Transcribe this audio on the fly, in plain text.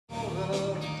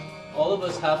All of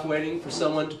us half waiting for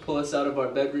someone to pull us out of our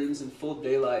bedrooms in full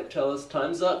daylight, tell us,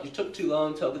 time's up, you took too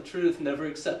long, tell the truth, never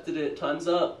accepted it, time's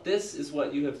up. This is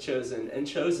what you have chosen, and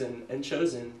chosen, and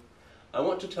chosen. I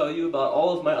want to tell you about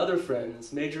all of my other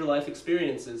friends, major life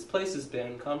experiences, places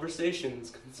been,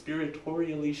 conversations,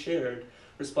 conspiratorially shared,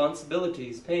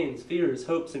 responsibilities, pains, fears,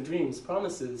 hopes and dreams,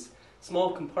 promises,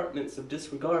 small compartments of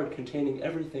disregard containing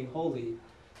everything holy.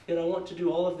 Yet I want to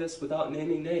do all of this without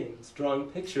naming names,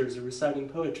 drawing pictures, or reciting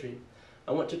poetry.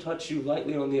 I want to touch you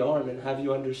lightly on the arm and have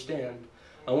you understand.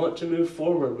 I want to move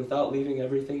forward without leaving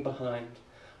everything behind.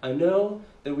 I know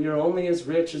that we are only as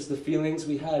rich as the feelings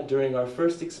we had during our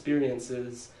first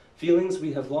experiences, feelings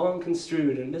we have long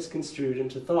construed and misconstrued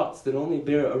into thoughts that only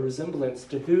bear a resemblance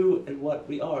to who and what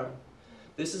we are.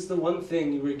 This is the one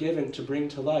thing you were given to bring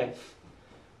to life.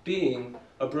 Being,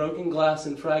 a broken glass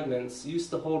in fragments, used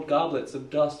to hold goblets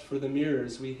of dust for the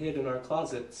mirrors we hid in our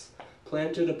closets,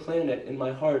 planted a planet in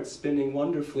my heart spinning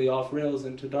wonderfully off rails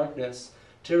into darkness,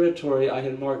 territory I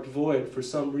had marked void for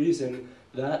some reason,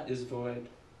 that is void.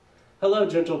 Hello,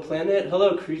 gentle planet,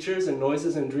 hello, creatures and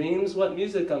noises and dreams, what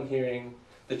music I'm hearing,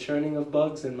 the churning of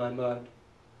bugs in my mud.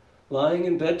 Lying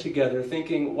in bed together,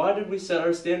 thinking, why did we set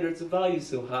our standards of value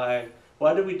so high?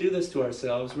 Why did we do this to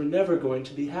ourselves? We're never going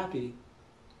to be happy.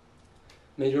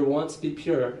 May your wants be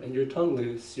pure and your tongue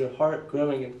loose, your heart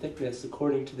growing in thickness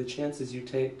according to the chances you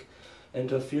take, and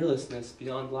a fearlessness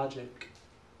beyond logic.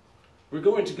 We're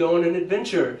going to go on an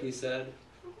adventure, he said,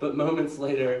 but moments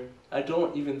later, I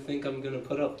don't even think I'm going to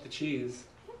put up the cheese.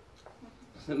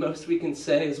 The most we can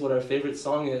say is what our favorite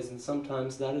song is, and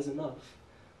sometimes that is enough.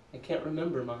 I can't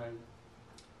remember mine.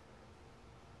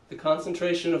 The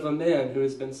concentration of a man who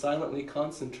has been silently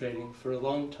concentrating for a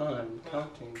long time,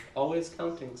 counting, always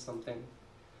counting something.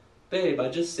 Babe, I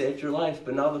just saved your life,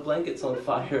 but now the blanket's on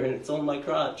fire and it's on my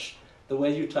crotch. The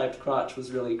way you typed crotch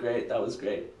was really great. That was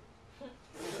great.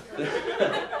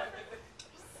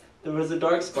 There was a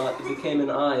dark spot that became an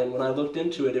eye, and when I looked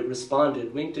into it, it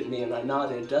responded, winked at me, and I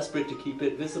nodded, desperate to keep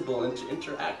it visible and to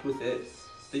interact with it.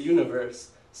 The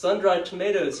universe. Sun-dried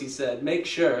tomatoes, he said. Make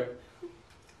sure.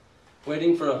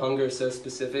 Waiting for a hunger so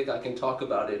specific, I can talk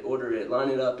about it, order it, line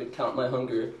it up, and count my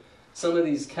hunger. Some of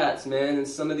these cats, man, and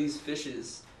some of these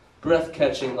fishes.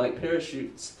 Breath-catching like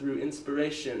parachutes through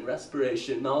inspiration,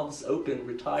 respiration, mouths open,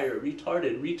 retire,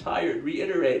 retarded, retired,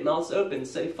 reiterate, mouths open,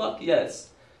 say fuck yes.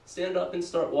 Stand up and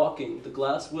start walking, the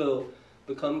glass will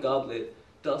become goblet,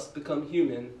 dust become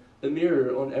human, the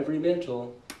mirror on every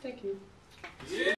mantle. Thank you.